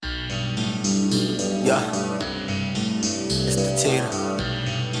Yeah, it's the Teeta.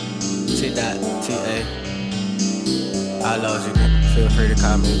 T.T.A. All those you can feel free to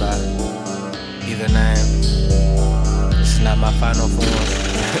call me by either name. It's not my final form.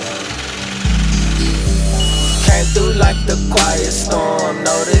 Came through like the quiet storm.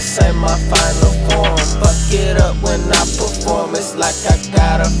 No, this ain't my final form. Fuck it up when I perform. It's like I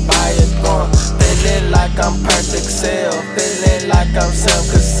got a fire going. Feeling like I'm perfect self. Feeling like I'm Sam.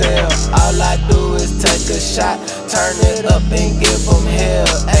 All I do is take a shot, turn it up and give them hell.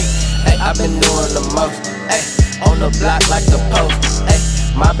 Ay, I've been doing the most. Ay, on the block like the post. Ay,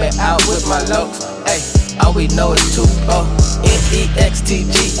 mopping out with my looks. Ay, all we know is 2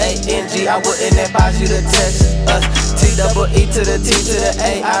 NEXTGANG. I wouldn't advise you to text us. T-double-E to the T to the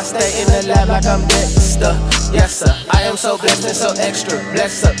A. I stay in the lab like I'm Dexter. Yes sir, I am so blessed and so extra.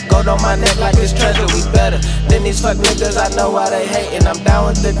 Bless up, gold on my neck like it's treasure. We better than these fuck niggas. I know why they hating. I'm down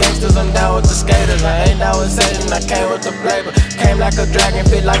with the gangsters, I'm down with the skaters. I ain't down with Satan, I came with the flavor. Came like a dragon,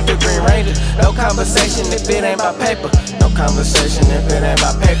 fit like the Green Ranger. No conversation if it ain't my paper. No conversation if it ain't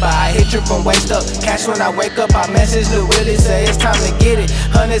my paper. I hit you from waist up. Cash when I wake up, I message Lil Willie, say it's time to get it.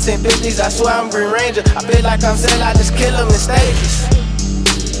 Hundreds and fifties, I swear I'm Green Ranger. I feel like I'm Cell, I just kill them in stages.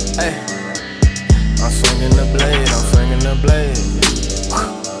 Hey, I'm swinging the blade, I'm swinging the blade.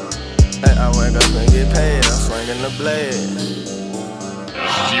 Hey, I wake up and get paid, I'm swinging the blade.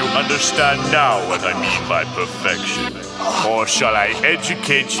 Do you understand now what I mean by perfection? Or shall I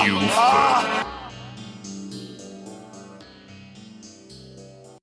educate you further?